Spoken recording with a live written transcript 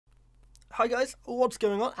Hi guys, what's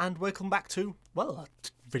going on, and welcome back to, well, a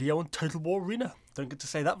video on Total War Arena. Don't get to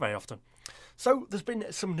say that very often. So there's been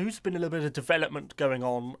some news, been a little bit of development going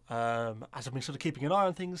on as I've been sort of keeping an eye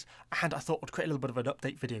on things, and I thought I'd create a little bit of an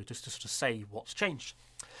update video just to sort of say what's changed.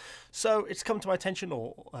 So it's come to my attention,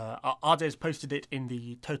 or Arde's posted it in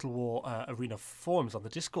the Total War Arena forums on the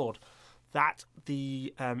Discord, that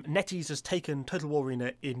the NetEase has taken Total War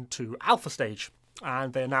Arena into alpha stage,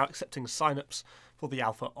 and they're now accepting sign-ups for the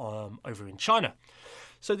alpha over in China.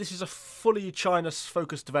 So this is a fully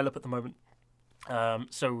China-focused develop at the moment.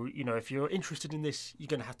 So, you know, if you're interested in this, you're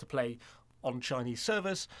going to have to play on Chinese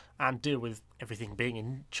servers and deal with everything being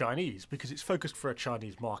in Chinese, because it's focused for a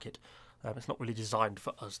Chinese market. It's not really designed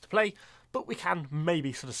for us to play, but we can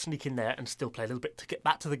maybe sort of sneak in there and still play a little bit to get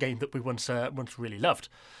back to the game that we once really loved.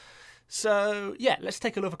 So, yeah, let's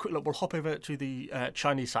take a quick look. We'll hop over to the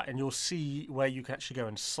Chinese site and you'll see where you can actually go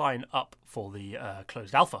and sign up for the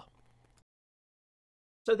closed alpha.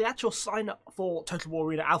 So the actual sign up for Total War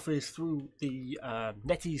Arena Alpha is through the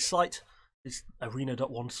NetEase site. It's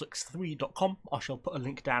arena.163.com. I shall put a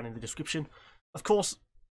link down in the description. Of course,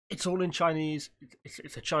 it's all in Chinese.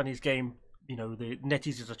 It's a Chinese game. You know, the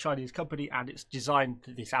NetEase is a Chinese company and it's designed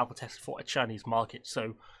this alpha test for a Chinese market.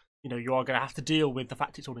 So, you know, you are going to have to deal with the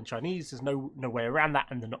fact it's all in Chinese. There's no way around that,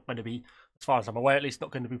 and they're not going to be, as far as I'm aware at least,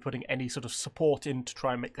 not going to be putting any sort of support in to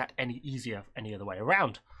try and make that any easier any other way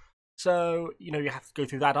around. So, you know, you have to go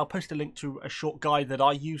through that. I'll post a link to a short guide that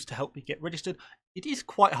I use to help me get registered. It is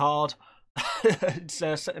quite hard. It's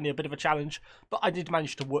certainly a bit of a challenge, but I did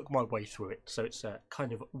manage to work my way through it. So it's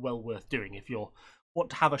kind of well worth doing if you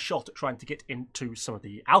want to have a shot at trying to get into some of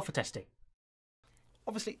the alpha testing.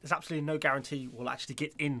 Obviously, there's absolutely no guarantee we'll actually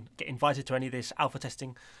get invited to any of this alpha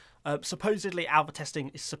testing. Supposedly, alpha testing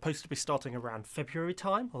is supposed to be starting around February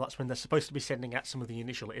time, or that's when they're supposed to be sending out some of the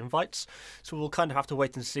initial invites. So we'll kind of have to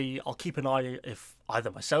wait and see. I'll keep an eye if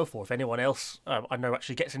either myself or if anyone else I know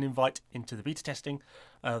actually gets an invite into the beta testing,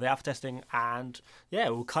 the alpha testing, and yeah,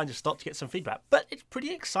 we'll kind of start to get some feedback. But it's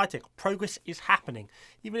pretty exciting. Progress is happening,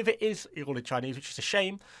 even if it is all in Chinese, which is a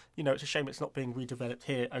shame. You know, it's a shame it's not being redeveloped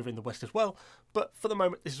here over in the West as well. But for the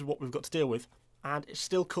moment, this is what we've got to deal with. And it's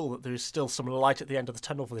still cool that there is still some light at the end of the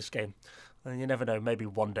tunnel for this game. And you never know, maybe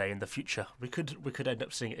one day in the future we could end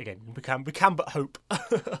up seeing it again. We can but hope.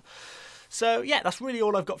 So yeah, that's really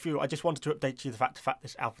all I've got for you. I just wanted to update you the fact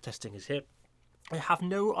this alpha testing is here. I have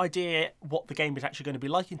no idea what the game is actually going to be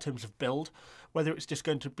like in terms of build, whether it's just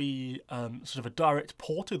going to be sort of a direct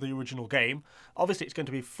port of the original game. Obviously, it's going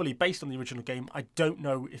to be fully based on the original game. I don't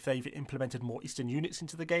know if they've implemented more Eastern units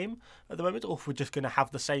into the game at the moment, or if we're just going to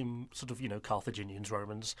have the same sort of, you know, Carthaginians,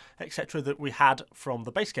 Romans, etc. that we had from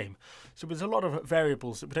the base game. So there's a lot of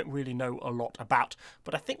variables that we don't really know a lot about.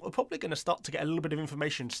 But I think we're probably going to start to get a little bit of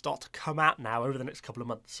information start to come out now over the next couple of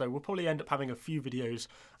months. So we'll probably end up having a few videos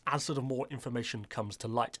as sort of more information comes to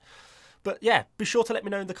light. But yeah, be sure to let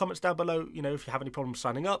me know in the comments down below, you know, if you have any problems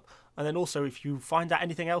signing up. And then also if you find out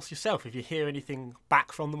anything else yourself, if you hear anything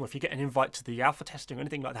back from them, or if you get an invite to the alpha testing or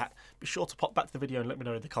anything like that, be sure to pop back to the video and let me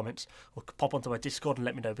know in the comments, or pop onto my Discord and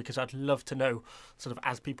let me know, because I'd love to know sort of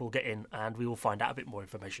as people get in and we will find out a bit more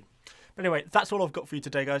information. But anyway, that's all I've got for you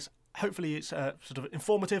today, guys. Hopefully it's sort of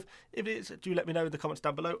informative. If it is, do let me know in the comments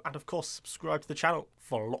down below, and of course subscribe to the channel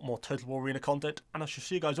for a lot more Total War Arena content, and I shall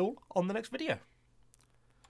see you guys all on the next video.